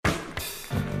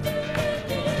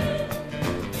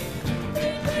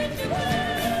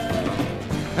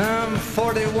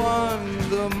41,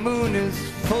 the moon is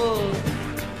full.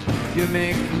 You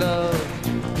make love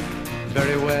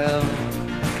very well.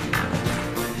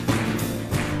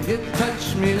 You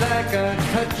touch me like I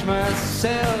touch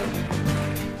myself,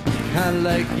 kinda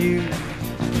like you,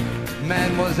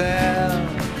 mademoiselle.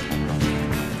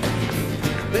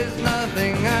 There's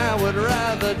nothing I would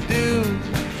rather do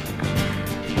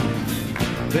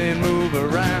than move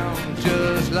around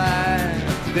just like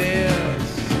this.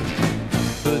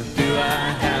 But do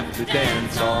I have to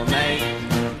dance all night?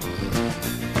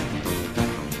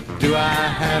 Do I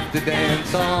have to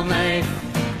dance all night?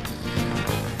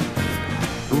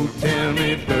 Ooh, tell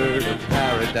me, bird of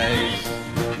paradise,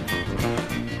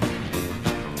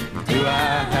 do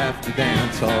I have to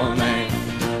dance all night?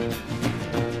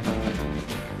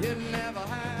 You never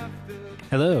have to.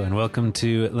 Hello, and welcome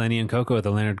to Lenny and Coco,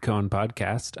 the Leonard Cohen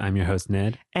podcast. I'm your host,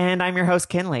 Ned. And I'm your host,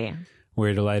 Kinley.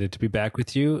 We're delighted to be back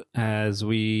with you as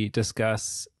we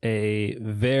discuss a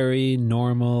very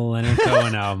normal Leonard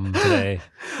Cohen album today.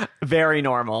 Very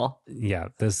normal. Yeah,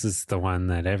 this is the one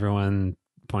that everyone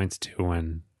points to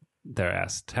when they're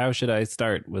asked, how should I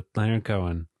start with Leonard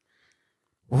Cohen?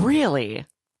 Really?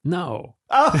 No.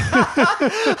 Oh.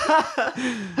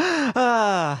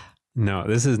 No,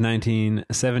 this is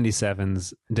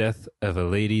 1977's Death of a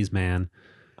Ladies' Man.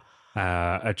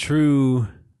 A true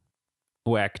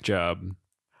whack job.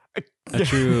 A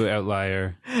true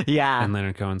outlier Yeah. in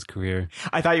Leonard Cohen's career.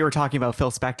 I thought you were talking about Phil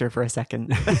Spector for a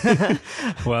second.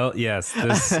 Well, yes,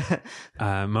 this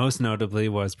most notably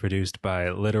was produced by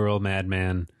literal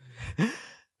madman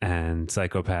and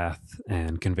psychopath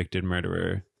and convicted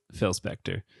murderer Phil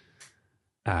Spector.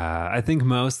 I think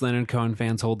most Leonard Cohen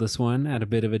fans hold this one at a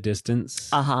bit of a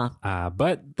distance.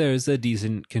 But there's a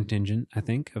decent contingent, I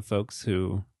think, of folks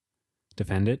who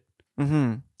defend it.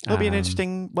 Mm-hmm. It'll be an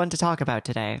interesting one to talk about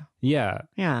today. Yeah.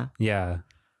 Yeah. Yeah.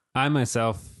 I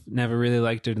myself never really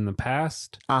liked it in the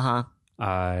past.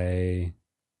 I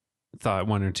thought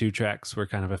one or two tracks were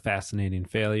kind of a fascinating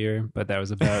failure, but that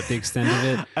was about the extent of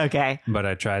it. Okay. But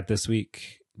I tried this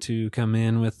week to come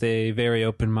in with a very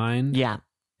open mind. Yeah.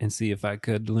 And see if I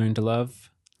could learn to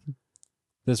love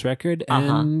this record.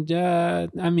 And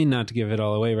I mean, not to give it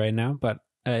all away right now, but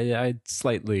I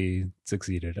slightly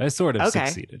succeeded. I sort of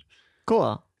succeeded.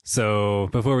 Cool. So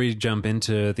before we jump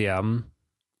into the album,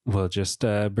 we'll just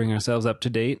bring ourselves up to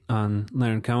date on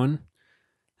Leonard Cohen,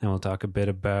 and we'll talk a bit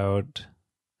about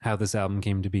how this album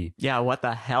came to be. Yeah, what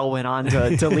the hell went on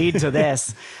to lead to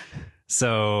this?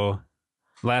 So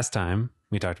last time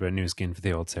we talked about New Skin for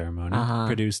the Old Ceremony,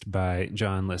 produced by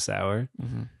John Lissauer.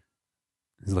 Mm-hmm.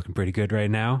 He's looking pretty good right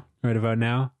about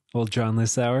now. Old John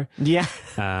Lissauer. Yeah.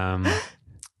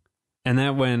 And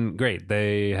that went great.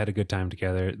 They had a good time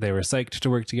together. They were psyched to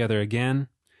work together again.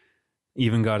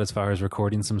 Even got as far as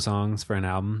recording some songs for an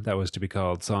album that was to be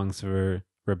called Songs for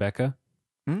Rebecca.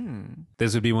 Mm.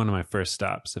 This would be one of my first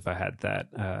stops if I had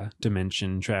that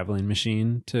Dimension traveling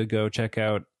machine to go check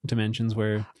out dimensions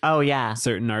where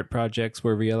certain art projects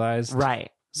were realized.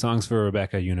 Right. Songs for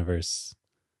Rebecca universe.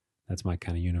 That's my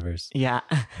kind of universe. Yeah.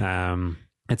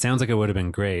 It sounds like it would have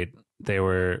been great. They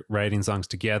were writing songs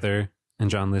together, and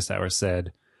John Lissauer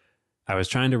said, I was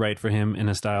trying to write for him in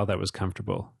a style that was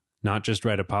comfortable, not just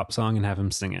write a pop song and have him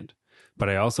sing it, but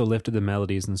I also lifted the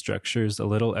melodies and structures a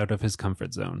little out of his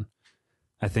comfort zone.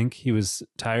 I think he was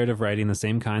tired of writing the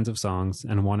same kinds of songs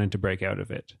and wanted to break out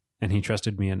of it, and he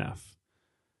trusted me enough.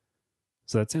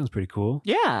 So that sounds pretty cool.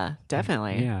 Yeah,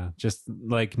 definitely. Yeah, just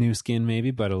like New Skin maybe,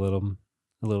 but a little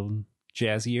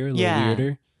jazzier, a little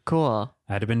weirder. Cool.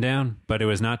 I'd have been down, but it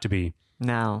was not to be.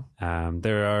 No.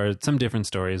 There are some different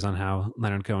stories on how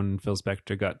Leonard Cohen and Phil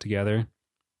Spector got together.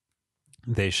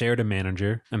 They shared a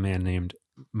manager, a man named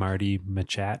Marty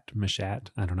Machat,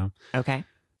 I don't know. Okay.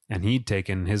 And he'd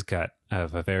taken his cut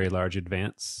of a very large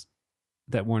advance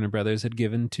that Warner Brothers had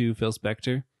given to Phil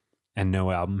Spector, and no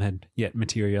album had yet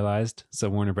materialized. So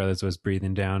Warner Brothers was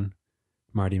breathing down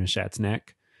Marty Machat's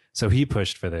neck. So he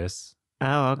pushed for this.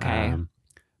 Oh, okay.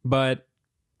 But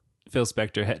Phil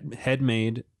Spector had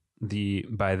made the,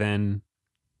 by then,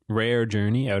 rare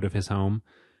journey out of his home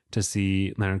to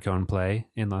see Leonard Cohen play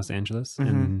in Los Angeles.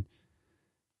 Mm-hmm.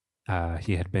 And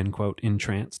he had been, quote,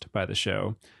 entranced by the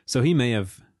show. So he may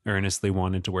have earnestly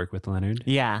wanted to work with Leonard.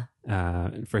 Yeah.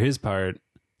 For his part,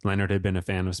 Leonard had been a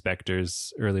fan of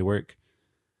Spector's early work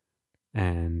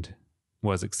and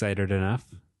was excited enough,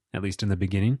 at least in the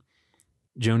beginning.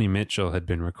 Joni Mitchell had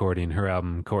been recording her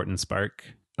album Court and Spark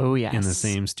in the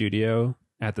same studio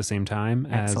at the same time.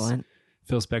 Excellent. As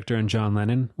Phil Spector and John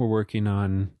Lennon were working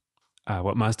on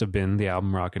what must have been the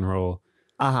album Rock and Roll.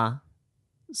 Uh-huh.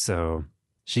 So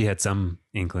she had some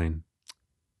inkling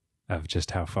of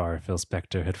just how far Phil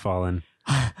Spector had fallen.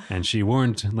 And she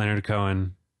warned Leonard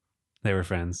Cohen. They were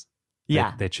friends.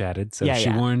 Yeah. They chatted. So Yeah, she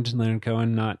yeah. warned Leonard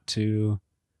Cohen not to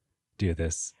do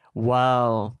this,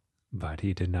 Whoa. but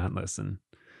he did not listen.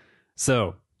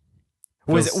 So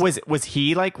Was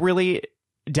he like really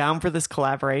down for this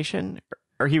collaboration,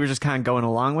 or he was just kind of going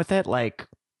along with it? Like,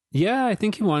 yeah, I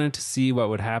think he wanted to see what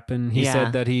would happen. He Yeah.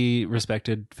 said that he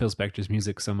respected Phil Spector's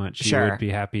music so much. He Sure. would be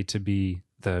happy to be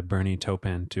the Bernie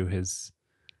Taupin to his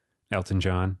Elton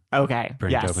John. okay,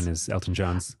 Bernie yes, Taupin is Elton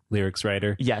John's lyrics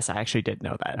writer. yes, I actually did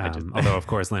know that. Although, of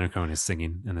course, Leonard Cohen is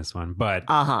singing in this one. But,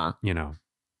 Uh-huh. you know,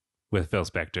 with Phil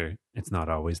Spector, it's not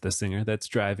always the singer that's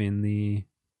driving the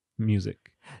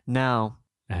music. No.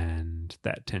 And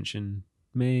that tension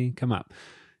may come up.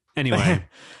 Anyway,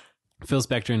 Phil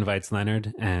Spector invites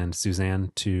Leonard and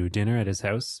Suzanne to dinner at his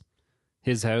house.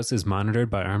 His house is monitored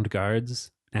by armed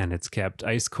guards, and it's kept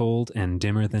ice cold and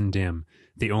dimmer than dim.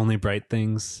 The only bright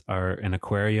things are an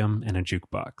aquarium and a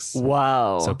jukebox.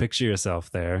 Whoa. So picture yourself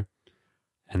there,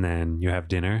 and then you have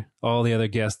dinner. All the other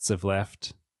guests have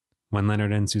left. When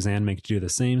Leonard and Suzanne make to do the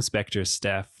same, Spector's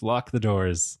staff lock the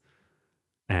doors,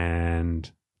 and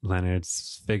Leonard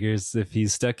figures if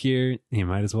he's stuck here, he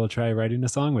might as well try writing a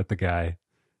song with the guy.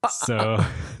 So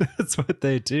that's what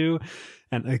they do.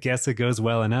 And I guess it goes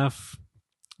well enough.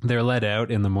 They're let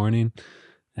out in the morning,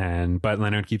 but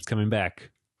Leonard keeps coming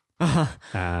back.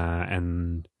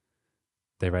 And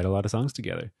they write a lot of songs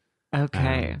together.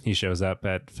 okay. He shows up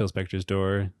at Phil Spector's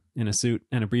door in a suit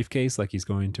and a briefcase like he's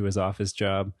going to his office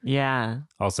job. Yeah.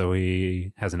 Also,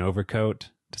 he has an overcoat,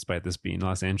 despite this being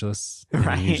Los Angeles. And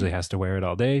Right. He usually has to wear it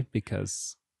all day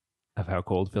because of how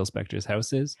cold Phil Spector's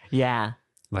house is. Yeah.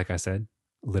 Like I said,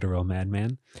 literal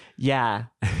madman. Yeah.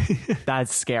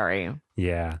 That's scary.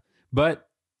 Yeah. But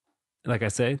like I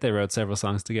say, they wrote several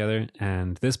songs together,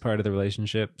 and this part of the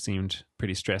relationship seemed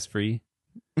pretty stress-free,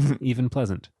 even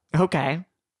pleasant. Okay.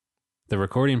 The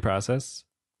recording process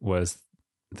was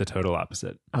the total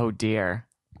opposite. Oh dear.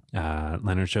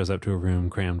 Leonard shows up to a room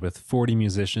crammed with 40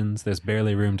 musicians. There's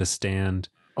barely room to stand.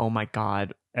 Oh my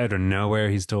God. Out of nowhere,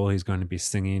 he's told he's going to be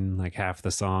singing like half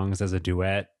the songs as a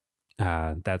duet.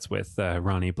 That's with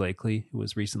Ronnie Blakely, who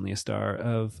was recently a star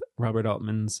of Robert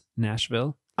Altman's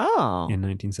Nashville Oh. in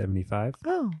 1975.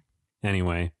 Oh.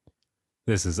 Anyway,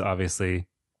 this is obviously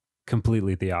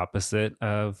completely the opposite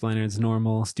of Leonard's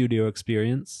normal studio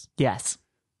experience. Yes.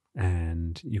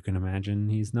 And you can imagine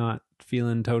he's not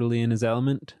feeling totally in his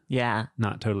element, Yeah.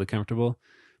 not totally comfortable.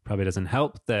 Probably doesn't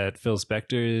help that Phil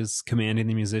Spector is commanding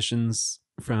the musicians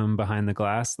from behind the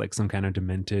glass like some kind of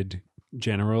demented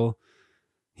general.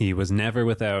 He was never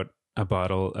without a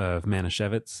bottle of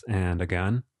Manischewitz and a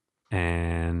gun.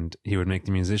 And he would make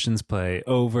the musicians play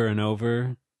over and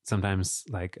over, sometimes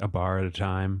like a bar at a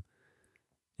time,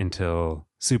 until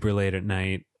super late at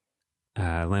night.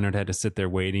 Leonard had to sit there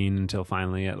waiting until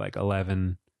finally at like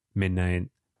 11, midnight,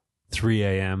 3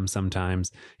 a.m. sometimes,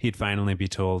 he'd finally be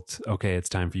told, okay, it's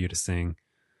time for you to sing.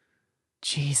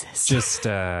 Jesus. Just,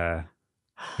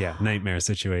 nightmare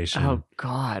situation. Oh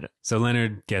God. So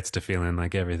Leonard gets to feeling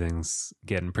like everything's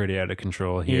getting pretty out of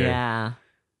control here. Yeah.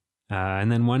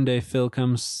 And then one day Phil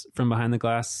comes from behind the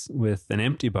glass with an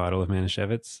empty bottle of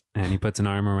Manischewitz, and he puts an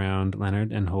arm around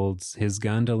Leonard and holds his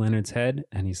gun to Leonard's head,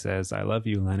 and he says, I love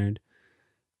you, Leonard.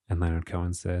 And Leonard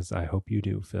Cohen says, I hope you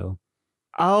do, Phil.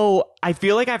 Oh, I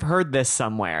feel like I've heard this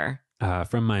somewhere.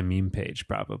 From my meme page,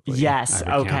 probably. Yes,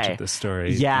 I recounted okay. the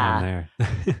story Yeah. on there.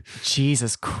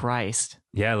 Jesus Christ.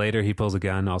 Yeah, later he pulls a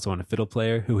gun also on a fiddle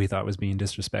player who he thought was being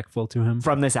disrespectful to him.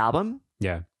 From this album?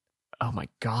 Yeah, Oh my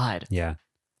God. yeah.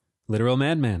 Literal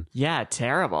madman. Yeah,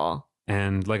 terrible.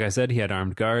 And like I said, he had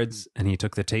armed guards, and he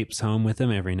took the tapes home with him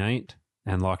every night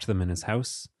and locked them in his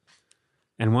house.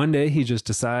 And one day he just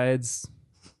decides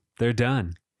they're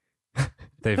done.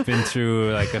 They've been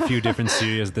through like a few different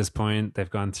studios at this point. They've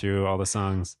gone through all the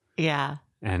songs, Yeah.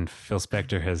 and Phil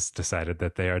Spector has decided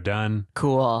that they are done.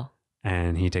 Cool.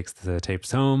 And he takes the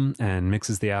tapes home and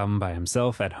mixes the album by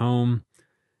himself at home,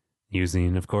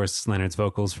 using, of course, Leonard's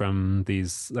vocals from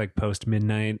these like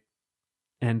post-midnight,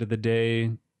 end of the day,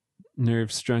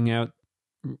 nerve strung out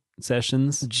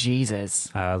sessions. Jesus.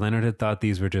 Leonard had thought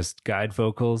these were just guide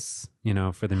vocals,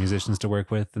 for the musicians to work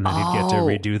with, and then he'd get to Oh.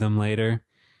 redo them later.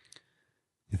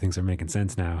 Things are making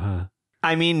sense now, huh?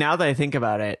 I mean, now that I think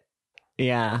about it,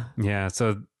 yeah. Yeah,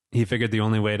 so he figured the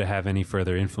only way to have any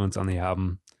further influence on the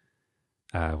album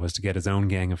was to get his own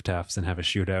gang of toughs and have a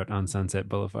shootout on Sunset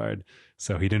Boulevard.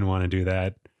 So he didn't want to do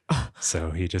that.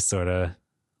 So he just sort of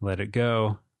let it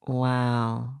go.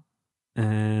 Wow.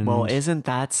 And Well, isn't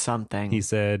that something? he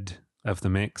said of the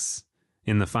mix,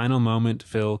 in the final moment,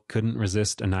 Phil couldn't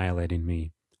resist annihilating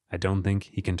me. I don't think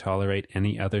he can tolerate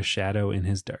any other shadow in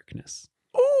his darkness.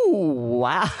 Ooh,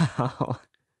 wow.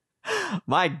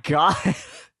 My God.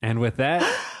 And with that,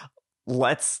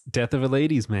 Let's, Death of a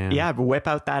Ladies Man. yeah, whip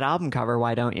out that album cover.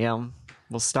 Why don't you?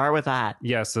 We'll start with that.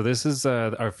 Yeah, so this is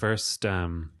our first, I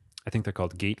think they're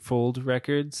called gatefold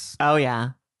records Oh, yeah.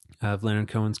 of Leonard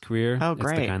Cohen's career. Oh, It's the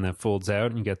great. kind that folds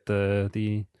out and you get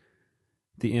the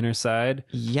inner side,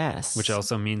 Yes. which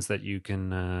also means that you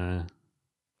can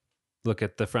look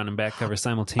at the front and back cover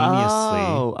simultaneously,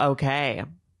 Oh, okay.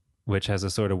 which has a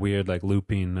sort of weird like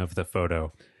looping of the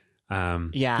photo. Yeah.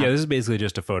 Yeah, this is basically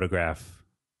just a photograph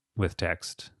with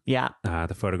text. Yeah.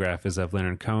 The photograph is of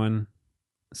Leonard Cohen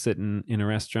sitting in a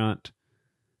restaurant,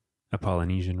 a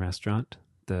Polynesian restaurant.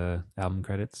 The album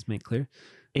credits make clear.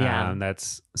 Yeah.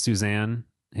 That's Suzanne,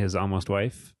 his almost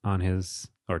wife, on his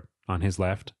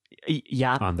left,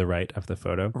 Yeah. on the right of the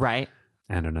photo, Right.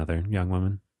 and another young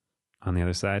woman on the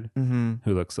other side Mm-hmm.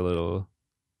 who looks a little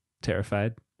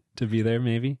terrified to be there.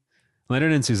 Maybe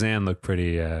Leonard and Suzanne look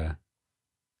pretty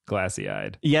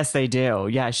glassy-eyed. Yes, they do.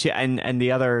 Yeah. She and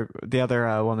the other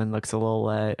woman looks a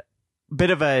little bit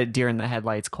of a deer in the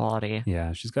headlights quality.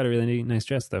 Yeah, she's got a really nice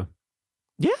dress though.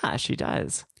 Yeah, she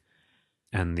does.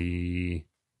 And the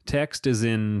text is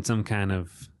in some kind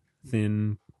of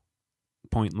thin,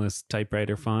 pointless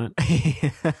typewriter font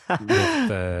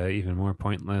with even more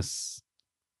pointless.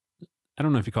 I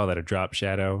don't know if you call that a drop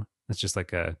shadow. It's just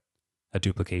like a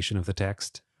duplication of the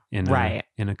text in Right.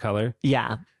 in a color,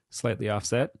 Yeah. slightly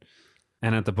offset.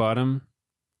 And at the bottom,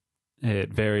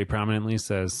 it very prominently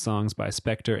says songs by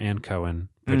Spector and Cohen,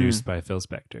 produced by Phil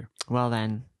Spector. Well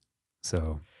then.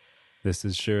 So this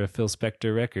is sure a Phil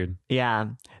Spector record. Yeah.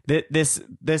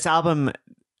 This album,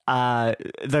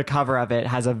 the cover of it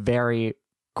has a very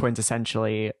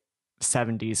quintessentially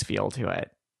 70s feel to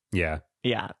it. Yeah.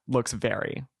 Yeah. Looks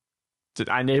very.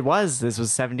 And this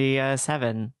was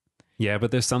 77. Yeah,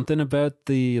 but there's something about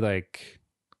the like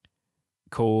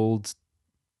cold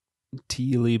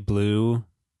tealy blue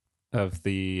of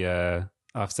the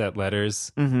offset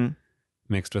letters Mm-hmm.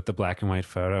 mixed with the black and white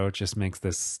photo. It just makes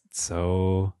this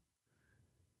so.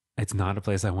 It's not a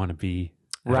place I want to be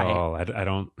at Right. all. I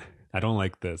don't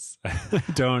like this. I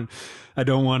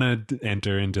don't want to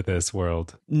enter into this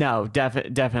world. No,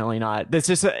 definitely not. This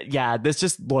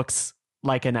just looks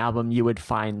like an album you would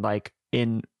find like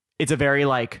it's a very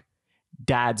like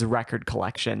dad's record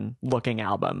collection looking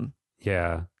album.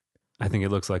 Yeah, I think it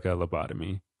looks like a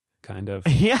lobotomy, kind of.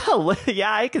 Yeah,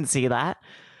 yeah, I can see that.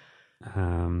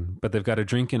 But they've got a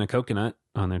drink and a coconut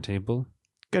on their table,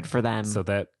 Good for them. so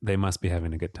that they must be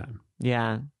having a good time.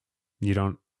 Yeah, You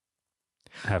don't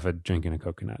have a drink and a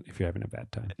coconut if you're having a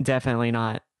bad time. definitely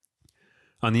not.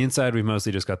 On the inside, we've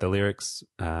mostly just got the lyrics,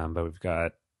 but we've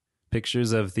got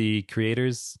pictures of the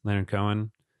creators. Leonard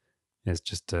Cohen is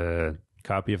just a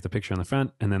copy of the picture on the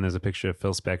front, and then there's a picture of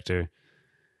Phil Spector.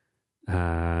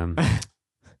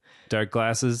 Dark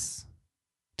glasses,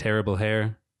 terrible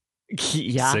hair,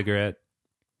 Yeah, cigarette,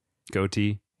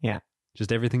 goatee. Yeah.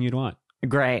 Just everything you'd want.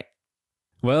 great.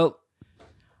 Well,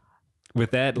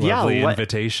 with that Yeah, lovely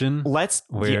invitation, Let's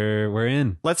we're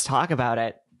in. let's talk about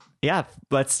it. Yeah,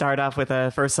 let's start off with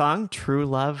a first song, True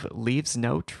Love Leaves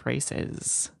No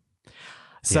Traces.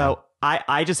 So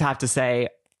I just have to say,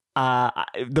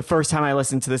 the first time I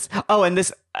listened to this, and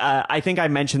this, I think I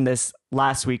mentioned this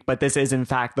last week, but this is in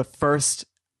fact the first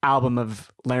album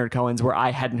of Leonard Cohen's where I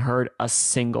hadn't heard a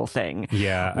single thing.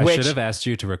 Yeah, I Which- should have asked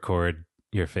you to record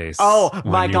your face. Oh,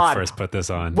 when my you God. First put this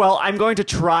on. Well, I'm going to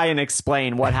try and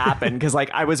explain what happened because, like,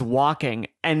 I was walking,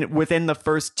 and within the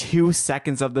first 2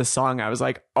 seconds of the song, I was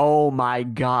like, "Oh my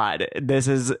God, this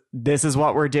is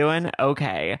what we're doing."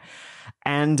 Okay,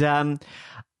 and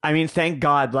I mean, thank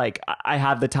God, like, I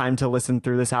have the time to listen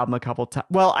through this album a couple times.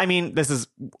 Well, I mean,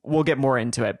 we'll get more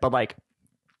into it, but like,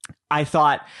 I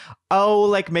thought, oh,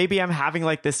 like maybe I'm having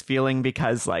like this feeling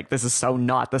because like this is so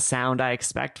not the sound I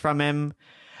expect from him.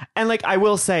 And like I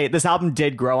will say, this album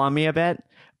did grow on me a bit.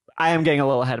 I am getting a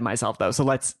little ahead of myself though.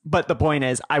 But the point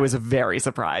is, I was very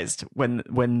surprised when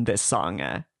this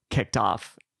song kicked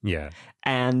off. Yeah.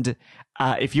 And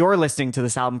if you're listening to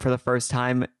this album for the first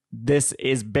time, this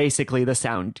is basically the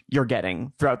sound you're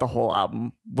getting throughout the whole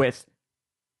album with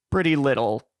pretty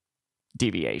little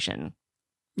deviation.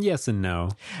 Yes and no.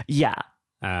 Yeah.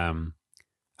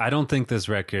 I don't think this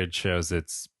record shows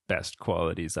its best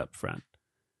qualities up front.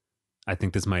 I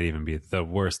think this might even be the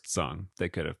worst song they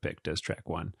could have picked as track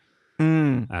one.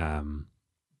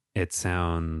 It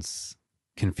sounds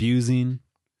confusing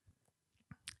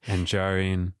and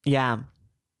jarring. Yeah.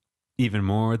 Even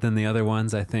more than the other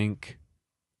ones, I think,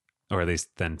 or at least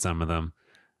than some of them.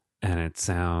 And it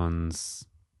sounds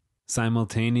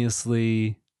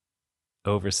simultaneously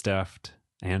overstuffed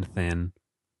and thin.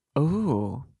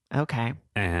 Ooh, okay.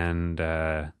 And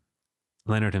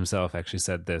Leonard himself actually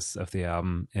said this of the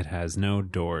album: it has no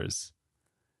doors.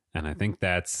 And I think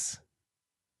that's,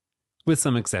 with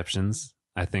some exceptions,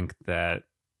 I think that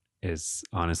is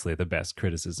honestly the best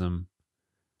criticism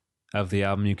of the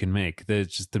album you can make.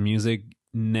 The music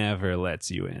never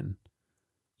lets you in,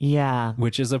 Yeah.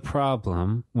 which is a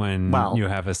problem when Well- you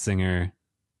have a singer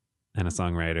and a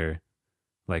songwriter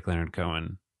like Leonard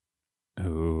Cohen,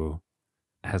 who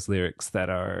has lyrics that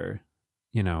are,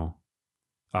 you know,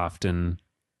 often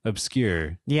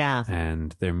obscure, Yeah.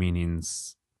 and their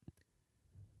meanings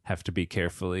have to be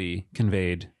carefully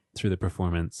conveyed through the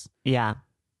performance, Yeah.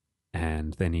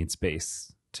 and they need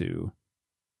space to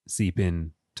seep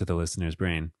in to the listener's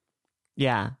brain.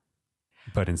 Yeah.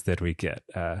 But instead we get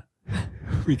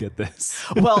we get this.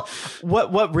 Well,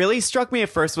 what really struck me at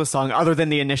first with song, other than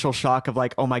the initial shock of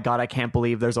like, oh my God, I can't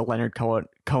believe there's a Leonard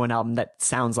Cohen album that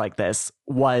sounds like this,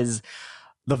 was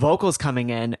the vocals coming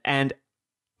in. And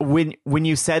when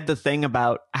you said the thing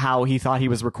about how he thought he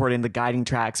was recording the guiding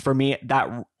tracks, for me, that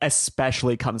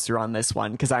especially comes through on this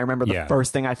one. Because I remember the Yeah.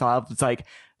 first thing I thought of was like,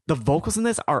 the vocals in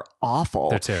this are awful.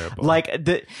 They're terrible. Like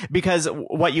because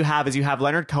what you have is you have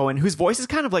Leonard Cohen, whose voice is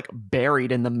kind of like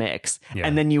buried in the mix, Yeah.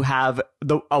 and then you have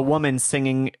a woman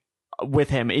singing with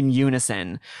him in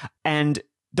unison, and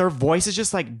their voices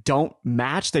just like don't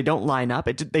match. They don't line up.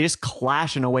 They just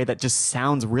clash in a way that just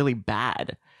sounds really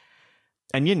bad.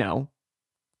 And you know,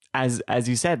 as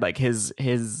you said, like his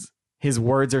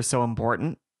words are so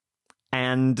important,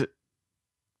 and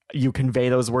you convey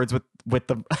those words with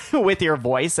the with your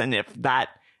voice, and if that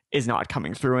is not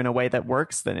coming through in a way that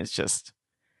works, then it just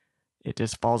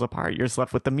falls apart. You're just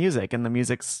left with the music, and the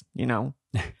music's, you know,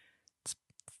 it's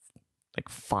like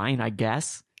fine, I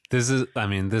guess. This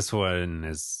one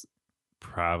is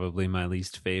probably my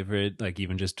least favorite, like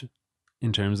even just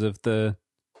in terms of the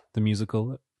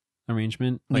musical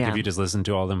arrangement. Like Yeah. if you just listen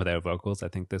to all of them without vocals, I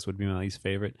think this would be my least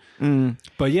favorite. Mm,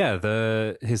 But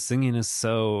yeah, his singing is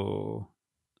so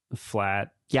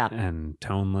flat yeah, and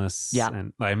toneless. Yeah.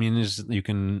 And I mean, you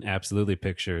can absolutely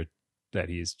picture that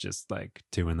he's just like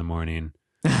 2 a.m.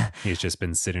 He's just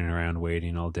been sitting around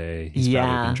waiting all day. He's probably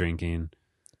Yeah. been drinking.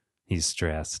 He's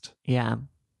stressed, yeah,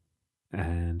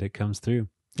 and it comes through.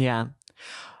 yeah.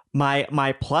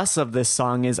 My plus of this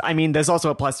song is, I mean, there's also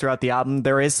a plus throughout the album.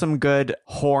 There is some good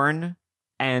horn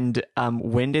and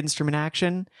wind instrument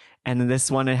action. And in this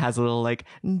one, it has a little like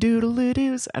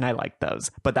doodle-doos, and I like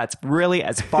those. But that's really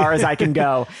as far as I can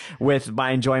go with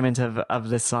my enjoyment of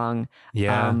this song.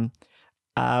 Yeah.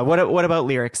 What about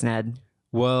lyrics, Ned?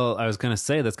 Well, I was going to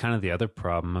say that's kind of the other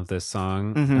problem of this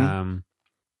song. Mhm.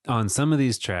 On some of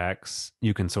these tracks,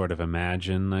 you can sort of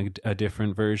imagine like a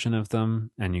different version of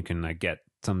them, and you can like get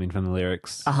something from the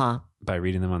lyrics by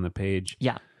reading them on the page.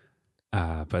 Yeah.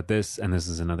 But this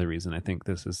is another reason I think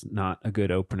this is not a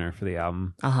good opener for the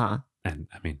album. And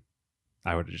I mean,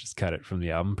 I would have just cut it from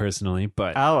the album personally,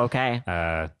 but Oh, okay.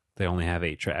 they only have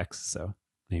 8 tracks, so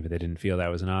maybe they didn't feel that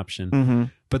was an option. Mm-hmm.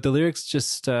 But the lyrics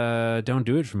just don't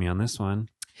do it for me on this one.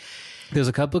 There's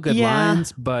a couple good Yeah.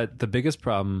 lines, but the biggest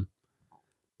problem,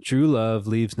 "True love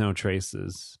leaves no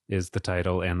traces," is the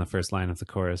title and the first line of the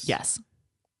chorus. Yes.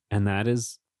 And that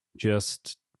is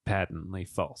just patently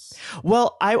false.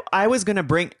 Well, I was gonna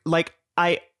bring like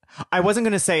I wasn't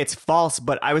gonna say it's false,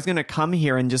 but I was gonna come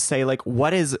here and just say like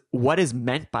what is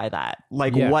meant by that?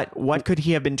 Like Yeah. what could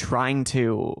he have been trying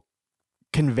to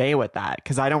convey with that?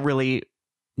 Because I don't really.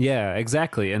 Yeah,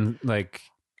 exactly. And like,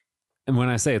 and when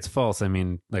I say it's false, I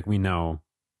mean, like, we know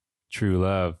true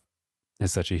love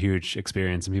is such a huge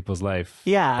experience in people's life.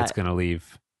 Yeah. It's going to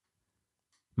leave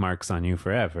marks on you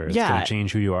forever. It's Yeah. going to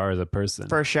change who you are as a person.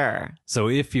 For sure. So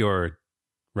if you're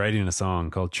writing a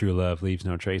song called True Love Leaves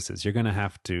No Traces, you're going to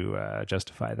have to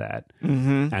justify that.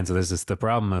 Mm-hmm. And so this is the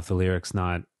problem of the lyrics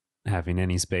not having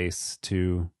any space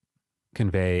to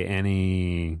convey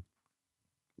any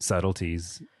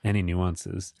subtleties, any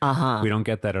nuances. We don't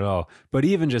get that at all. But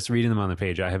even just reading them on the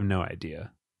page, I have no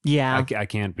idea. Yeah. I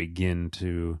can't begin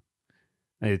to.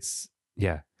 It's,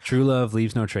 yeah. True love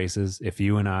leaves no traces. If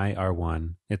you and I are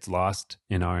one, it's lost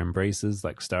in our embraces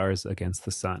like stars against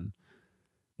the sun.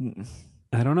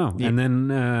 I don't know. Yeah. And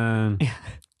then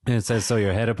it says, "So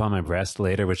your head upon my breast"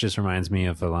 later, which just reminds me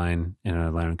of a line in a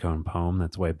Leonard Cohen poem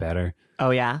that's way better. Oh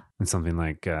yeah. It's something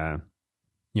like,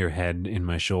 "Your head in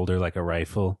my shoulder like a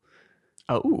rifle."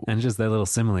 Oh And just that little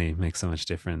simile makes so much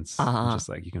difference. Just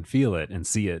like you can feel it and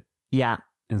see it. yeah.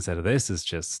 Instead of this is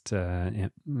just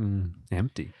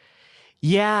empty.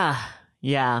 Yeah.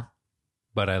 Yeah.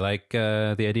 But I like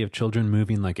the idea of children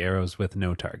moving like arrows with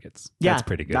no targets. Yeah, That's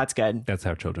pretty good. That's good. That's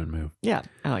how children move. Yeah,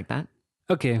 I like that.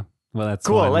 Okay. Well, that's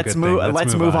Cool. one Let's good move. thing.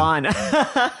 Let's move on.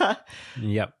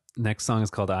 Yep. Next song is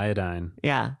called Iodine,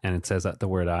 Yeah, and it says the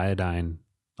word iodine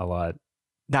a lot.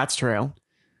 that's true.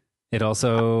 It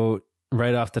also,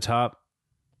 right off the top,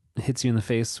 hits you in the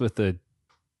face with a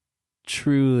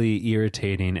truly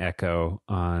irritating echo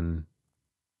on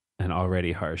an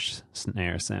already harsh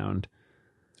snare sound.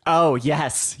 Oh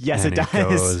yes, yes, And it does.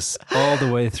 goes all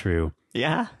the way through,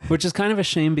 Yeah, which is kind of a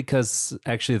shame because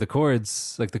actually the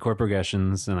chords, like the chord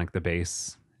progressions and like the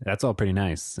bass, that's all pretty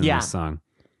nice in Yeah. this song.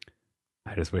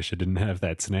 I just wish it didn't have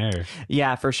that snare.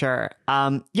 yeah, for sure.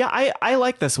 Yeah, I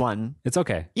like this one. It's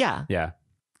okay. Yeah, Yeah.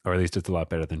 Or at least it's a lot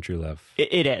better than True Love.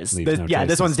 it is. Leaves no This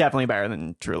traces. one's definitely better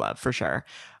than True Love for sure.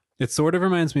 It sort of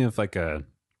reminds me of like a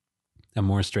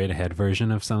more straight ahead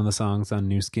version of some of the songs on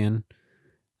New Skin,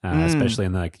 especially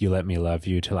in the, like "You Let Me Love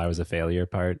You Till I Was a Failure"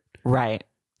 part. Right.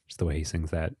 Just the way he sings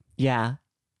that. Yeah.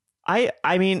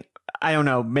 I mean, I don't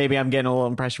know. Maybe I'm getting a little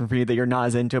impression from you that you're not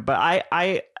as into it, but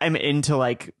I am into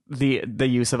like the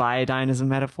use of iodine as a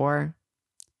metaphor.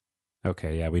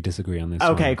 Okay, yeah, we disagree on this.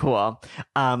 Okay, one. cool.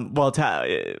 Well,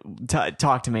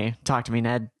 talk to me. Talk to me,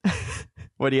 Ned.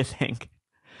 What do you think?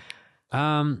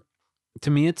 To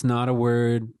me, it's not a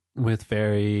word with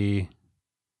very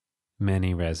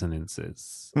many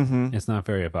resonances. Mm-hmm. It's not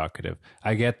very evocative.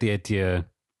 I get the idea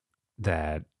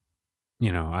that,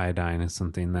 iodine is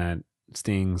something that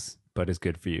stings but is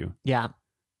good for you. Yeah.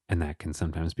 And that can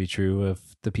sometimes be true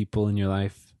of the people in your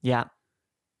life. Yeah.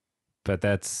 But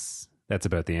that's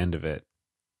about the end of it,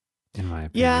 in my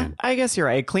Yeah. opinion. I guess you're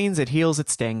right. It cleans, it heals, it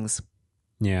stings.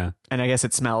 Yeah. And I guess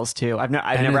it smells too. I've never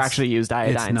it's- actually used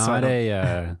iodine. It's so I not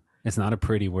don't- it's not a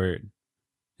pretty word.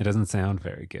 It doesn't sound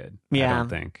very good. Yeah. I don't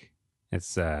think.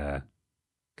 It's kind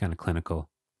of clinical.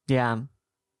 Yeah.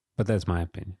 But that's my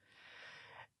opinion.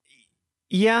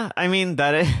 Yeah. I mean,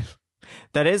 that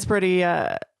is pretty.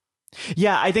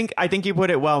 Yeah, I think you put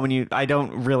it well when I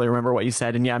don't really remember what you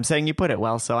said, and yeah, I'm saying you put it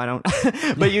well, so I don't.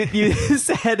 But you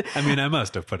said. I mean, I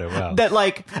must have put it well.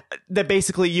 that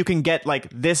basically you can get like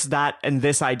this, that, and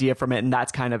this idea from it, and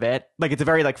that's kind of it. Like it's a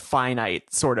very like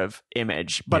finite sort of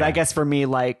image. But I Yeah. guess for me,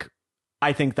 like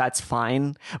I think that's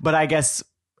fine. But I guess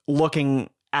looking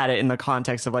at it in the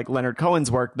context of like Leonard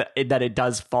Cohen's work, that it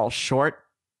does fall short.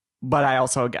 But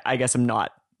I guess I'm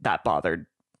not that bothered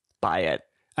by it.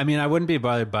 I mean, I wouldn't be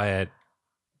bothered by it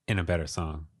in a better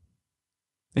song.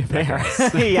 Fair.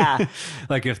 Yeah.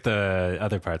 Like if the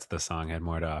other parts of the song had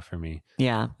more to offer me.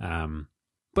 Yeah.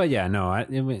 But yeah, no,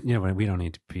 we don't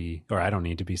need to be, or I don't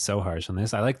need to be so harsh on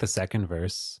this. I like the second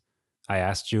verse. I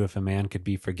asked you if a man could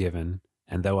be forgiven,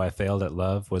 and though I failed at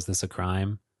love, was this a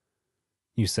crime?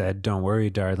 You said, don't worry,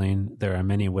 darling. There are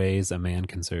many ways a man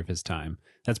can serve his time.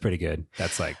 That's pretty good.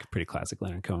 That's like pretty classic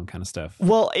Leonard Cohen kind of stuff.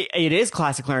 Well, it is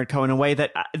classic Leonard Cohen in a way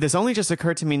that this only just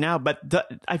occurred to me now, but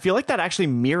I feel like that actually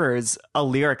mirrors a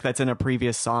lyric that's in a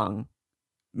previous song.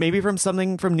 Maybe from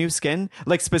something from New Skin.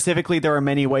 Like specifically, there are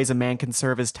many ways a man can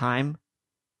serve his time.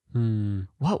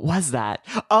 What was that?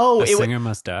 Oh, A singer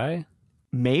must die?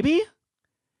 maybe?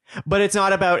 But it's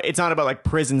not about like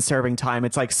prison serving time.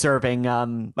 It's like serving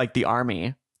like the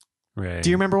army. Right. Do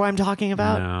you remember what I'm talking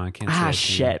about? No, I can't say I do.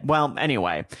 Shit. Well,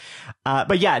 anyway.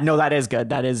 But yeah, no, that is good.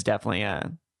 That is definitely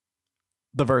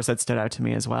the verse that stood out to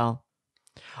me as well.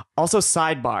 Also,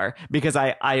 sidebar, because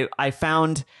I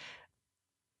found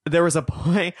there was a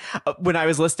point when I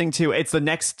was listening to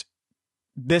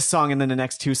this song and then the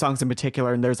next two songs in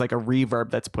particular, and there's like a reverb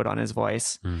that's put on his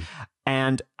voice.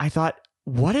 And I thought,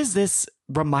 what is this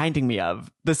reminding me of?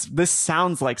 This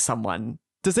sounds like someone.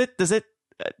 Do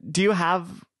you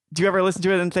ever listen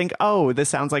to it and think, oh, this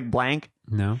sounds like blank?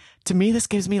 No. To me, this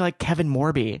gives me like Kevin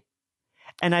Morby.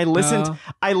 And I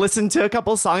listened to a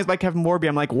couple songs by Kevin Morby.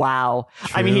 I'm like, wow.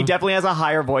 I mean, he True. definitely has a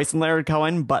higher voice than Leonard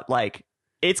Cohen, but like,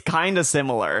 it's kind of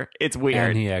similar. It's weird.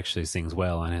 And he actually sings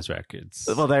well on his records.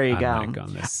 Well, there you go. Unlike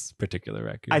on this particular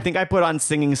record. I think I put on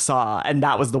Singing Saw, and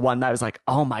that was the one that I was like,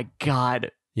 oh my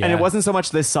God. Yeah. And it wasn't so much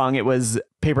this song, it was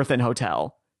Paper Thin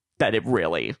Hotel that it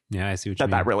really, Yeah, I see what you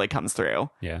mean. that really comes through.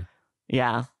 Yeah.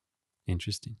 Yeah.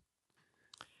 Interesting.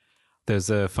 There's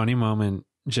a funny moment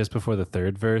just before the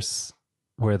third verse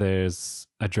where there's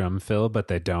a drum fill, but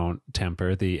they don't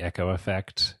temper the echo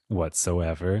effect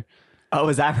whatsoever. Oh,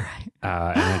 is that right?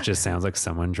 And it just sounds like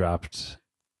someone dropped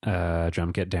a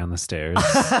drum kit down the stairs.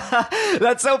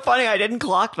 That's so funny. I didn't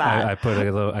clock that.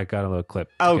 I got a little clip.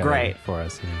 Oh, together great. For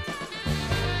us here.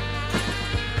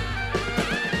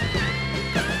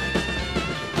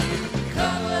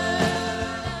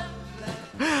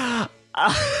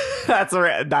 That's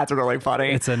really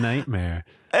funny. It's a nightmare.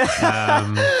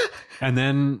 And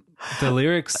then the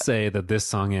lyrics say that this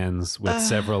song ends with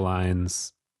several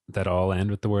lines that all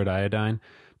end with the word iodine,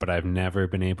 but I've never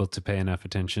been able to pay enough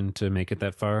attention to make it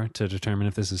that far to determine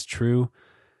if this is true.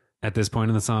 At this point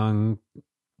in the song,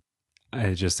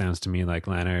 it just sounds to me like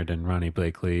Leonard and Ronnie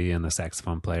Blakely and the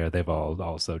saxophone player, they've all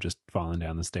also just fallen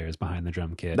down the stairs behind the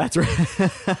drum kit. That's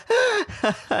right.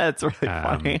 That's really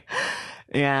funny.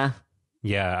 Yeah.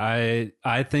 Yeah,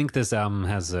 I think this album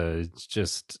has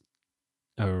just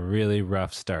a really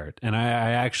rough start. And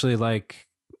I actually like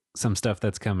some stuff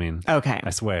that's coming. Okay. I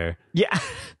swear. Yeah.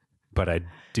 But I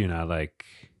do not like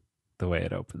the way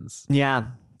it opens. Yeah.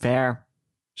 Fair.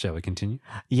 Shall we continue?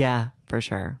 Yeah, for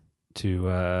sure. To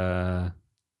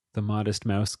the Modest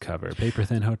Mouse cover, Paper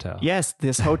Thin Hotel. Yes,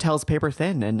 this hotel's paper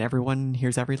thin and everyone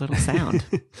hears every little sound.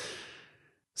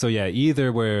 So yeah,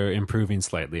 either we're improving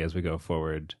slightly as we go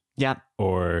forward, Yeah.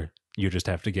 or you just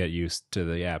have to get used to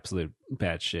the absolute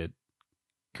batshit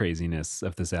craziness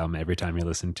of this album every time you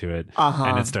listen to it.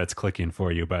 And it starts clicking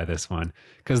for you by this one.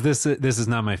 Because this is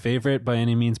not my favorite by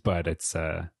any means, but it's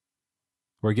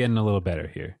we're getting a little better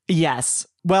here. Yes.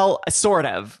 Well, sort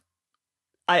of.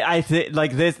 I think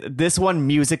like this one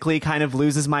musically kind of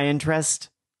loses my interest,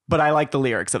 but I like the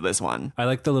lyrics of this one. I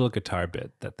like the little guitar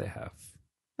bit that they have.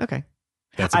 Okay.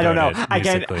 That's I don't know. about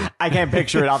it, I can't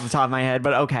picture it off the top of my head,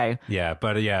 but okay. Yeah,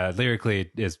 but yeah, lyrically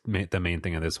is the main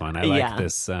thing of this one. I like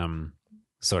this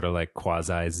sort of like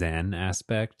quasi Zen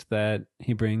aspect that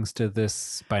he brings to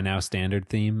this by now standard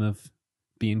theme of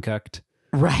being cucked.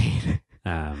 Right.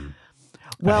 A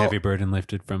heavy burden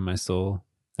lifted from my soul.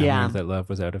 I learned that love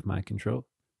was out of my control.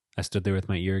 I stood there with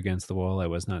my ear against the wall. I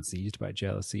was not seized by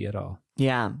jealousy at all.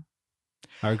 Yeah.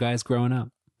 Our guy's growing up.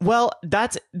 Well,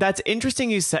 that's interesting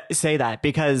you say that,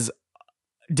 because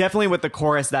definitely with the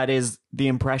chorus, that is the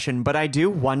impression. But I do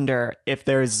wonder if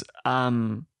there's,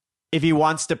 if he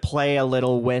wants to play a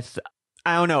little with,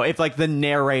 I don't know, if like the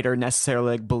narrator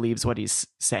necessarily like believes what he's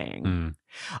saying.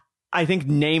 I think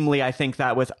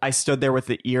that with I stood there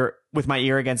with my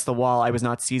ear against the wall, I was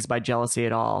not seized by jealousy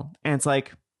at all. And it's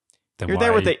like, you're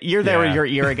there with your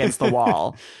ear against the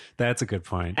wall. That's a good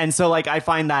point. And so like I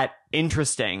find that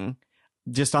interesting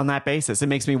just on that basis. It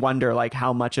makes me wonder like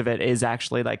how much of it is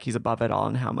actually like he's above it all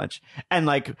and how much, and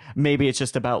like maybe it's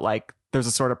just about like there's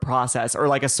a sort of process or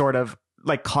like a sort of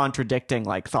like contradicting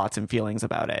like thoughts and feelings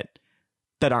about it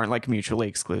that aren't like mutually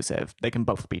exclusive. They can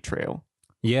both be true.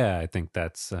 Yeah, I think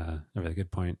that's a really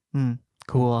good point.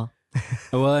 Cool.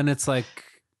 Well, and it's like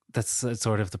that's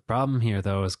sort of the problem here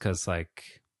though, is because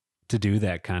like to do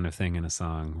that kind of thing in a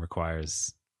song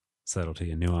requires subtlety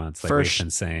and nuance, like we've been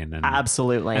saying. And,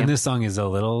 absolutely. And this song is a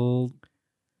little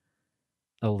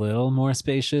more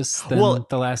spacious than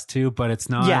the last two, but it's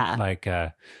not like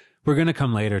we're going to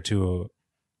come later to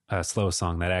a slow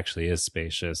song that actually is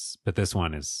spacious, but this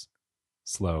one is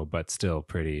slow, but still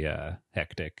pretty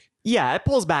hectic. Yeah, it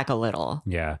pulls back a little.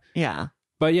 Yeah. Yeah.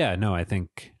 But yeah, no, I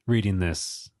think reading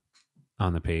this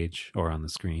on the page or on the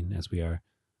screen as we are,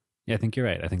 I think you're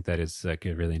right. I think that is like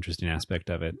a really interesting aspect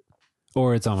of it.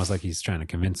 Or it's almost like he's trying to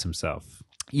convince himself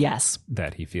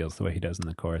that he feels the way he does in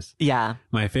the chorus. Yeah.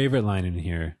 My favorite line in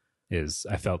here is,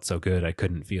 I felt so good I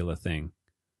couldn't feel a thing,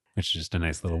 which is just a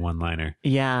nice little one-liner.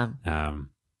 Yeah.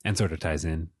 And sort of ties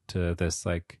in to this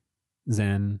like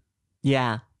Zen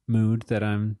mood that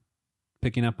I'm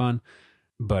picking up on.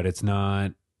 But it's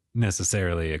not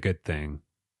necessarily a good thing.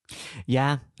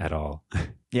 Yeah. At all.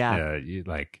 Yeah.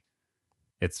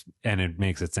 And it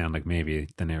makes it sound like maybe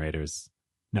the narrator's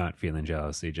not feeling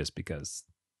jealousy just because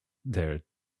they're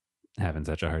having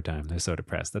such a hard time. They're so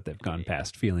depressed that they've gone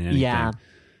past feeling anything. Yeah.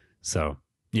 So,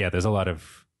 yeah, there's a lot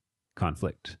of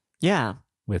conflict. Yeah.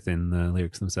 Within the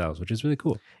lyrics themselves, which is really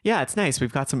cool. Yeah, it's nice.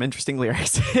 We've got some interesting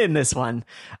lyrics in this one.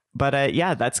 But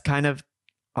yeah, that's kind of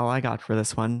all I got for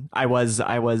this one. I was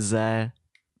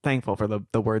thankful for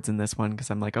the words in this one,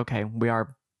 because I'm like, okay,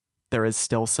 there is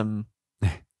still some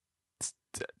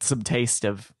taste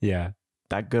of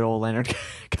that good old Leonard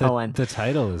Cohen. The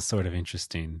title is sort of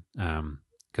interesting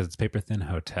because it's Paper Thin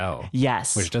Hotel.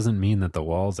 Yes. Which doesn't mean that the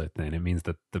walls are thin. It means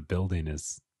that the building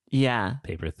is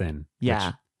paper thin.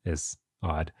 Yeah. Which is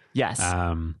odd. Yes.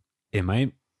 It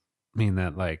might mean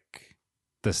that like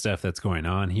the stuff that's going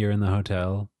on here in the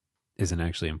hotel isn't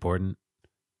actually important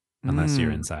unless you're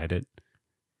inside it,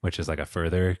 which is like a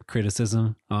further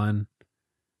criticism on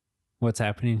what's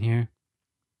happening here.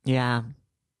 Yeah.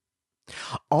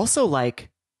 Also, like,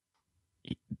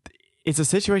 it's a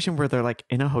situation where they're like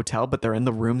in a hotel, but they're in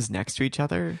the rooms next to each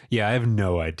other. Yeah, I have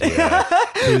no idea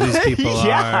who these people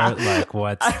are. Like,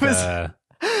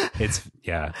 it's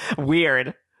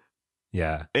weird.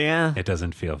 Yeah. Yeah. It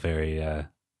doesn't feel very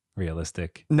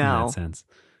realistic No. in that sense.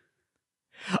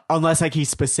 Unless like he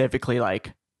specifically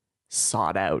like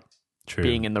sought out True.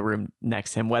 being in the room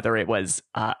next to him, whether it was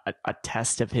a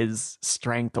test of his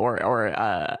strength or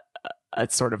a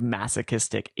sort of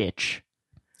masochistic itch.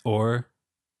 Or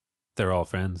they're all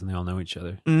friends and they all know each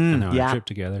other and they're on a trip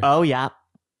together. Oh, yeah.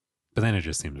 But then it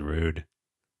just seems rude.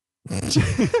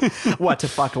 What, to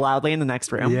fuck loudly in the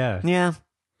next room? Yeah. Yeah.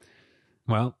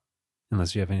 Well,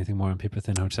 unless you have anything more on Paper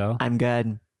Thin Hotel, I'm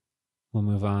good. we'll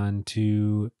move on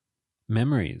to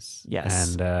Memories.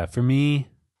 Yes. And for me,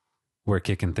 we're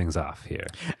kicking things off here.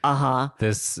 Uh-huh.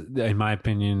 This, in my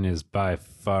opinion, is by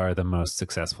far the most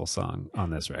successful song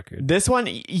on this record. This one,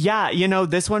 yeah,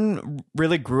 this one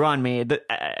really grew on me.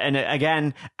 And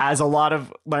again, as a lot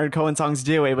of Leonard Cohen songs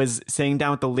do, it was sitting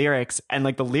down with the lyrics. And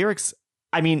like the lyrics,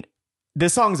 I mean,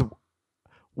 this song's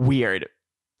weird.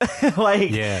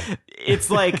 Like, Yeah. it's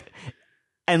like,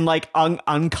 and like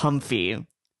uncomfy.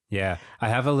 Yeah. I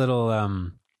have a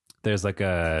little, there's like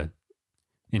a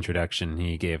introduction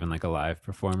he gave in like a live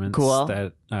performance Cool.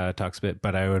 that talks a bit,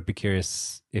 but I would be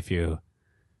curious if you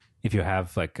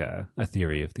have like a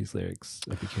theory of these lyrics.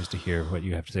 I'd be curious to hear what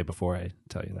you have to say before I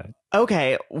tell you that.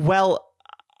 Okay, well,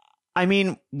 I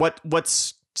mean, what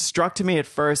struck to me at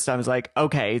first, I was like,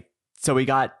 okay, so we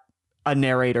got a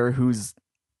narrator who's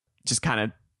just kind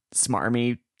of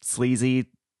smarmy, sleazy,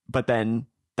 but then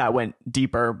that went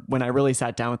deeper when I really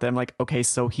sat down with him. Like, okay,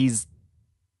 so he's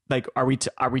like,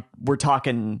 we're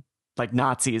talking like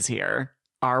Nazis here,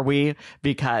 are we?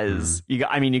 Because you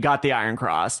got the Iron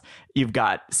Cross, you've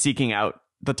got seeking out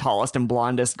the tallest and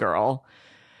blondest girl,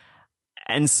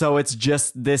 and so it's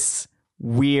just this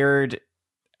weird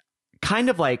kind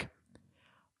of like,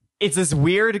 it's this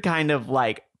weird kind of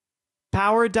like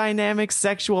power dynamic,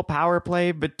 sexual power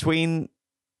play between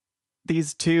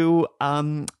these two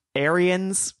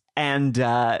Aryans, and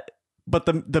but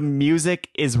the music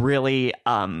is really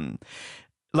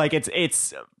like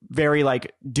it's very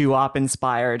like doo-wop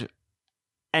inspired,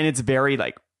 and it's very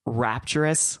like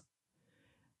rapturous,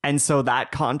 and so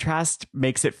that contrast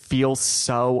makes it feel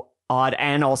so odd.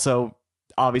 And also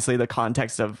obviously the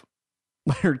context of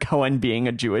Leonard Cohen being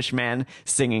a Jewish man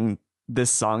singing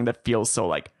this song that feels so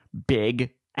like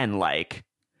big and like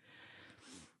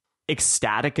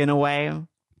ecstatic in a way,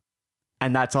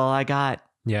 and that's all I got.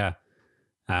 Yeah.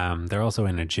 They're also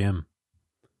in a gym,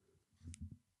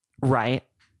 Right.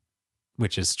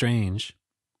 which is strange,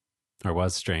 or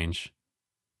was strange.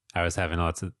 I was having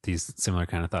lots of these similar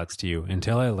kind of thoughts to you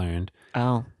until I learned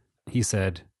Oh. he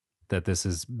said that this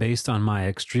is based on my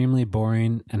extremely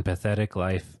boring and pathetic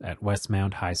life at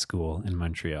Westmount High School in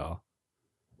Montreal.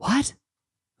 What?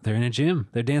 They're in a gym.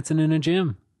 They're dancing in a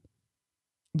gym.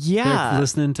 Yeah. They're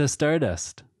listening to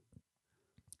Stardust.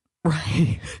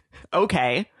 Right.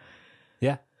 Okay.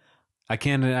 Yeah. We're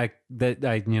going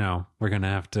to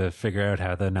have to figure out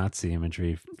how the Nazi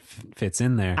imagery fits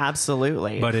in there.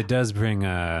 Absolutely. But it does bring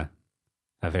a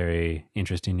very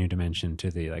interesting new dimension to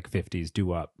the like 50s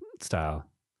doo-wop style.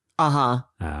 Uh-huh.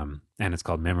 And it's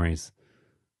called Memories.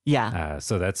 Yeah.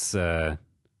 So that's, I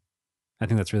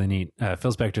think that's really neat.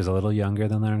 Phil Spector's a little younger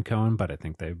than Leonard Cohen, but I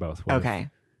think they both would have Okay.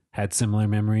 had similar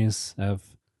memories of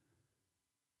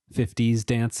 50s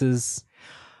dances.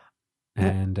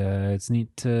 And it's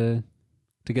neat to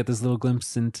get this little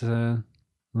glimpse into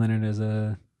Leonard as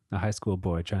a high school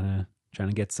boy trying to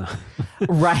get some.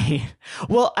 Right.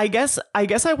 Well, I guess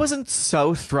I wasn't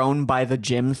so thrown by the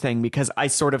gym thing, because I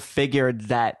sort of figured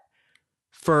that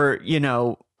for,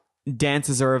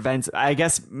 dances or events, I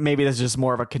guess maybe this is just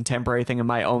more of a contemporary thing in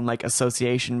my own like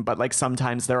association, but like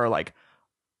sometimes there are like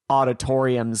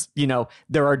auditoriums,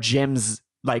 there are gyms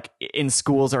like in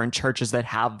schools or in churches that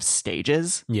have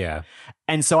stages. Yeah.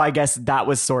 And so I guess that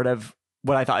was sort of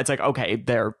what I thought. It's like, okay,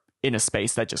 they're in a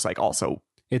space that just like also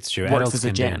It's true. works Adults as a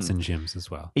can gym. dance in gyms as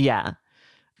well. Yeah.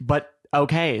 But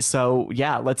okay, so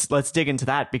yeah, let's dig into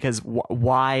that, because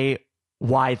why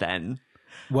then?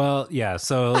 Well, yeah.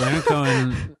 So Leonard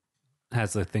Cohen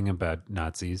has a thing about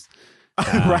Nazis.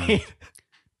 Right.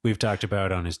 We've talked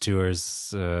about on his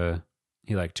tours,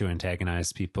 he liked to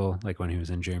antagonize people, like when he was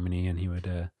in Germany, and he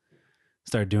would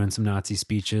start doing some Nazi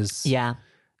speeches. Yeah.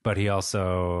 But he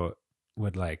also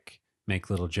would like make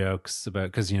little jokes about,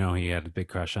 because he had a big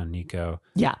crush on Nico,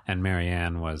 Yeah. and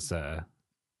Marianne was a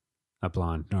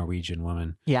blonde Norwegian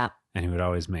woman, Yeah. and he would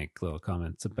always make little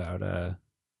comments about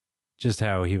just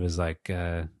how he was like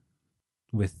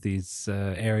with these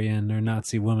Aryan or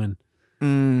Nazi women.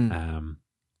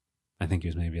 I think he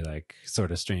was maybe like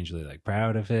sort of strangely like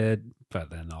proud of it, but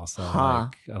then also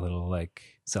like a little like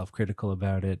self-critical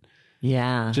about it.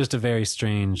 Yeah. Just a very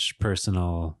strange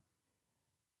personal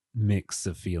mix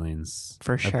of feelings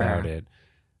For sure. about it,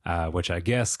 which I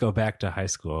guess go back to high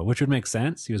school, which would make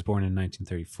sense. He was born in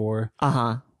 1934,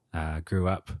 grew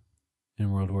up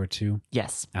in World War II.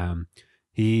 Yes.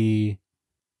 He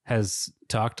has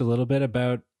talked a little bit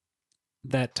about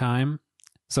that time.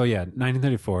 So yeah,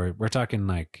 1934, we're talking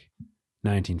like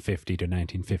 1950 to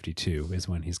 1952 is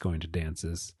when he's going to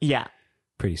dances. Yeah.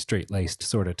 Pretty straight-laced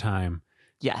sort of time.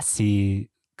 Yes. He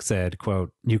said,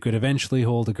 quote, "You could eventually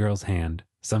hold a girl's hand.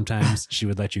 Sometimes she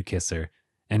would let you kiss her.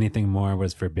 Anything more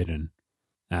was forbidden."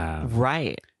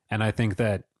 Right. And I think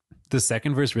that the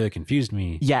second verse really confused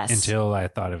me. Yes. Until I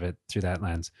thought of it through that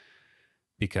lens,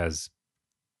 because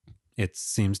it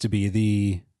seems to be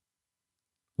the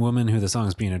woman who the song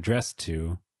is being addressed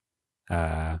to,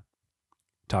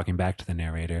 talking back to the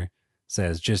narrator,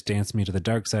 says, "Just dance me to the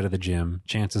dark side of the gym.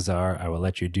 Chances are I will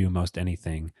let you do most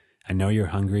anything. I know you're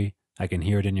hungry. I can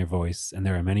hear it in your voice, and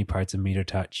there are many parts of me to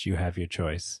touch. You have your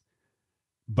choice.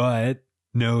 But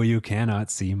no, you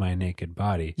cannot see my naked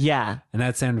body." Yeah. And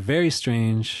that sounded very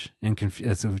strange and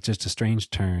it's just a strange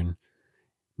turn.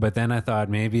 But then I thought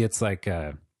maybe it's like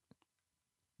this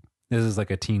is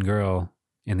like a teen girl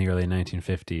in the early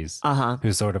 1950s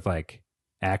who's sort of like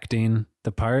acting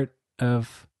the part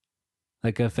of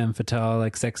like a femme fatale,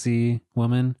 like sexy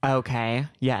woman. Okay.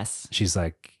 Yes. She's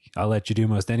like, "I'll let you do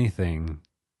most anything.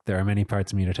 There are many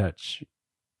parts of me to touch.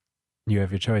 You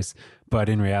have your choice." But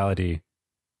in reality,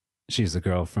 she's a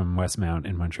girl from Westmount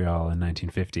in Montreal in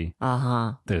 1950.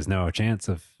 There's no chance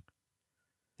of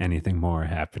anything more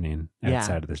happening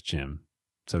outside of this gym.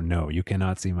 So no, you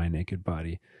cannot see my naked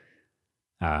body.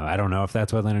 I don't know if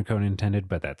that's what Leonard Cohen intended,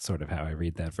 but that's sort of how I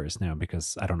read that verse now,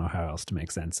 because I don't know how else to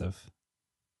make sense of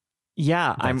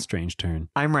that strange turn.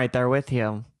 I'm right there with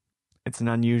you. It's an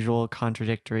unusual,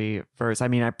 contradictory verse. I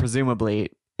mean, presumably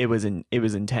it was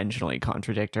intentionally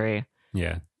contradictory.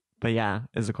 Yeah. But yeah,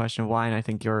 is a question of why, and I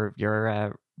think your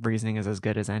reasoning is as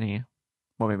good as any.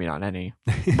 Well, maybe not any,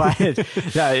 but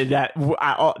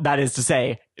that is to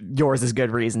say, yours is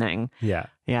good reasoning. Yeah.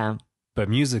 Yeah. But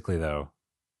musically, though,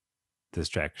 this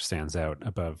track stands out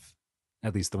above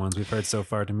at least the ones we've heard so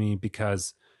far to me,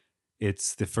 because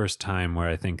it's the first time where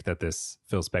I think that this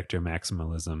Phil Spector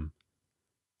maximalism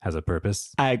has a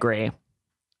purpose. I agree.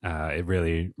 It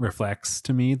really reflects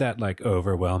to me that like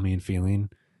overwhelming feeling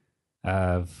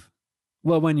of,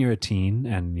 well, when you're a teen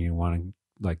and you want to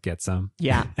like get some,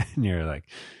 yeah, and you're like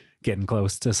getting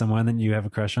close to someone that you have a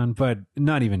crush on, but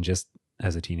not even just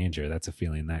as a teenager. That's a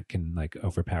feeling that can like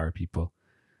overpower people.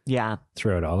 Yeah,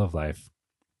 throughout all of life.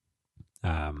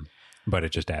 But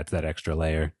it just adds that extra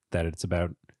layer that it's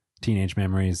about teenage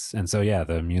memories. And so, yeah,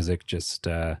 the music just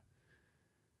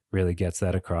really gets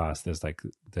that across. There's like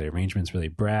the arrangement's really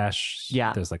brash.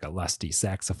 Yeah. There's like a lusty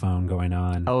saxophone going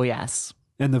on. Oh, yes.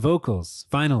 And the vocals,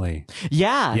 finally.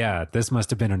 Yeah. Yeah, this must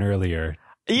have been an earlier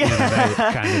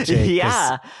kind of take.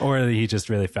 Yeah. Or he just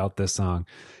really felt this song.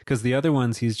 Because the other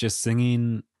ones, he's just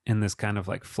singing in this kind of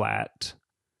like flat,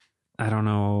 I don't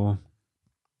know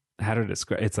how to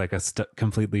describe. It's like a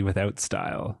completely without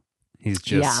style. He's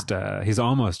just, he's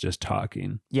almost just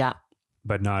talking. Yeah.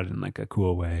 But not in like a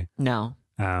cool way. No.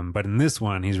 But in this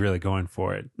one, he's really going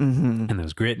for it. Mm-hmm. And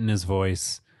there's grit in his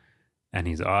voice. And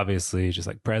he's obviously just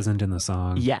like present in the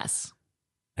song. Yes.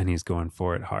 And he's going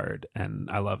for it hard. And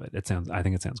I love it. I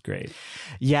think it sounds great.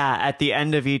 Yeah. At the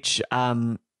end of each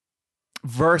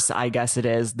verse, I guess it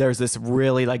is, there's this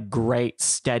really like great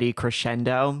steady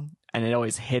crescendo. And it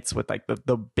always hits with like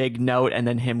the big note, and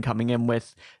then him coming in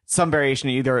with some variation,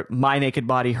 either my naked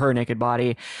body, her naked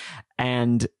body.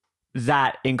 And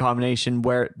that in combination,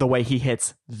 where the way he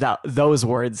hits those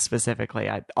words specifically,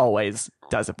 I always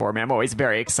does it for me. I'm always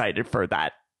very excited for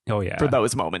that. Oh yeah, for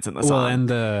those moments in the song. Well, and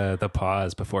the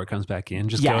pause before it comes back in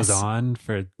just goes on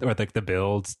or like the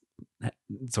build,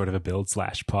 sort of a build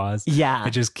 / pause. Yeah,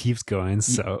 it just keeps going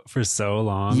for so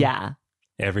long. Yeah.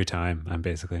 Every time I'm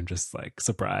just like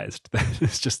surprised that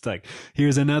it's just like,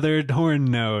 here's another horn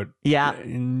note. Yeah.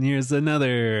 And here's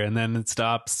another, and then it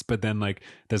stops. But then like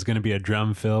there's going to be a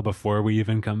drum fill before we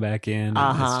even come back in.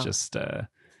 It's just,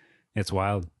 it's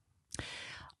wild.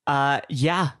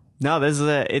 Yeah. No, this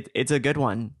is it's a good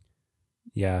one.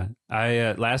 Yeah.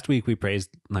 Last week we praised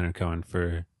Leonard Cohen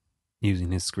for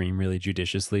using his scream really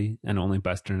judiciously and only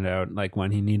busting it out like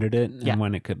when he needed it and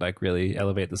when it could like really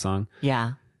elevate the song.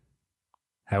 Yeah.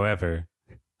 However,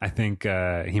 I think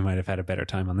he might have had a better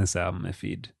time on this album if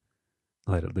he'd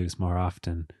let it loose more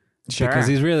often. Sure. Because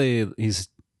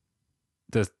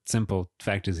the simple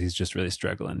fact is he's just really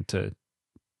struggling to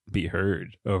be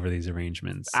heard over these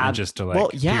arrangements and just to like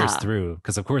pierce through.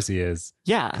 Because of course he is.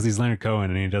 Yeah. Because he's Leonard Cohen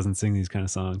and he doesn't sing these kind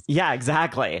of songs. Yeah,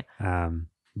 exactly.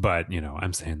 But,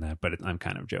 I'm saying that, but I'm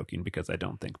kind of joking because I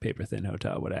don't think Paper Thin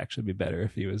Hotel would actually be better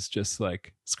if he was just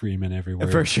like screaming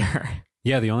everywhere. For sure.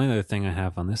 Yeah, the only other thing I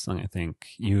have on this song, I think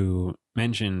you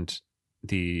mentioned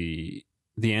the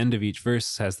end of each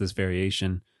verse has this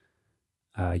variation.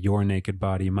 Your naked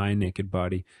body, my naked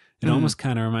body. It almost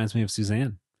kind of reminds me of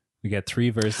Suzanne. We get 3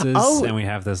 verses and we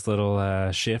have this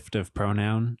little shift of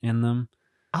pronoun in them.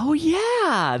 Oh,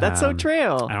 yeah. That's so true.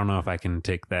 I don't know if I can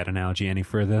take that analogy any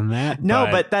further than that. No,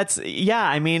 but that's,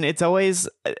 I mean, it's always,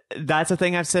 that's a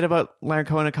thing I've said about Leonard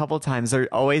Cohen a couple of times. There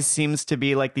always seems to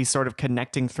be like these sort of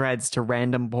connecting threads to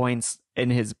random points in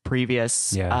his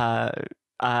previous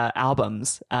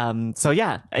albums.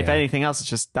 If anything else, it's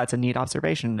just, that's a neat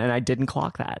observation. And I didn't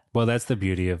clock that. Well, that's the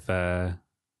beauty of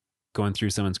going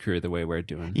through someone's career the way we're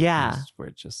doing. Yeah.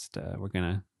 We're just, we're going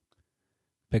to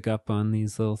pick up on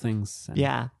these little things.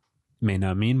 Yeah. May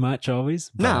not mean much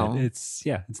always, but no. it's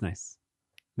nice.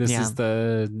 This is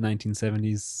the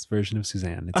 1970s version of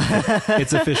Suzanne.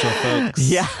 It's official, folks.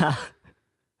 Yeah.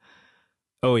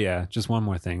 Oh, yeah. Just one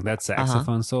more thing. That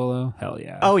saxophone solo. Hell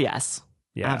yeah. Oh, yes.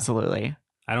 Yeah. Absolutely.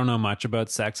 I don't know much about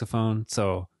saxophone,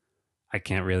 so I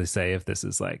can't really say if this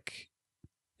is like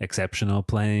exceptional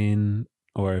playing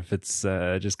or if it's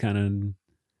just kind of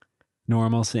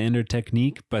normal standard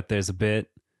technique, but there's a bit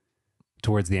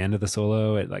towards the end of the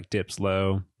solo, it like dips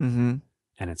low and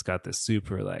it's got this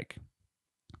super like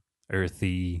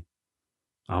earthy,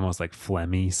 almost like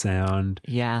phlegmy sound.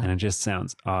 Yeah. And it just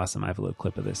sounds awesome. I have a little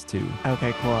clip of this too.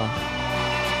 Okay, cool.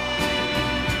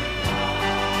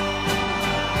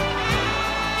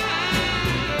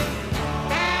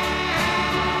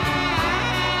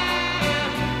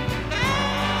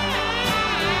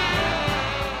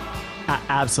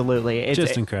 Absolutely. It's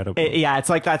just incredible. It's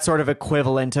like that sort of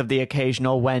equivalent of the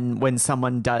occasional when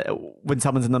someone's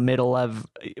in the middle of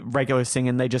regular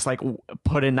singing, they just like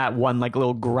put in that one like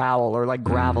little growl or like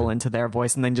gravel into their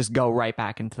voice and then just go right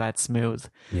back into that smooth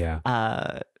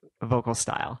vocal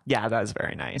style. Yeah, that was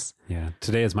very nice. Yeah.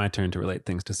 Today is my turn to relate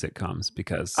things to sitcoms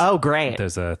because great.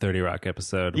 There's a 30 Rock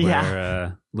episode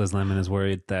where Liz Lemon is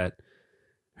worried that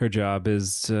her job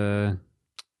is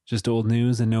just old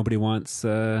news and nobody wants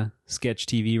a sketch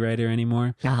TV writer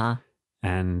anymore.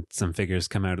 And some figures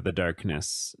come out of the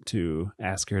darkness to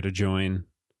ask her to join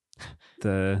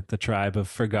the tribe of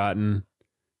forgotten,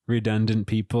 redundant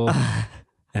people.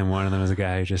 And one of them is a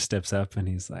guy who just steps up and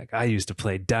he's like, I used to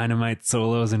play dynamite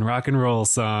solos and rock and roll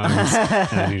songs. And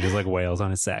then he just like wails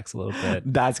on his sax a little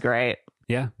bit. That's great.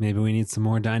 Yeah, maybe we need some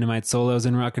more dynamite solos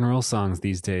and rock and roll songs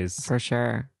these days. For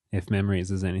sure. If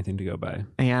Memories is anything to go by.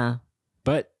 Yeah.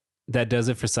 But that does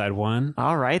it for side 1.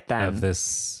 All right, then. Of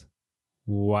this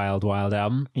wild, wild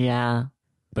album. Yeah.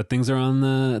 But things are on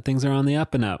the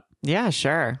up and up. Yeah,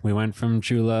 sure. We went from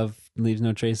True Love Leaves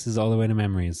No Traces all the way to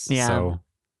Memories. Yeah. So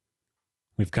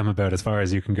we've come about as far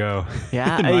as you can go.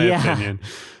 Yeah. In my opinion.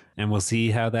 And we'll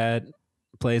see how that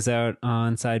plays out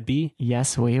on side B.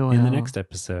 Yes, we will. In the next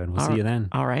episode. We'll see you then.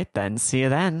 All right, then. See you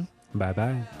then.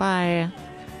 Bye-bye. Bye.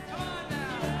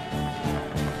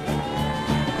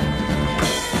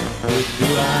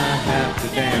 Do I have to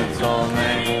dance all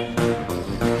night?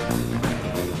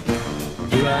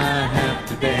 Do I have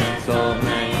to dance all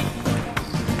night?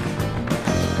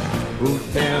 Who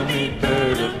tell me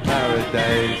bird of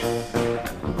paradise?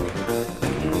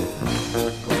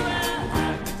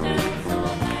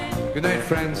 Good night,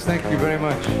 friends. Thank you very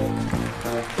much.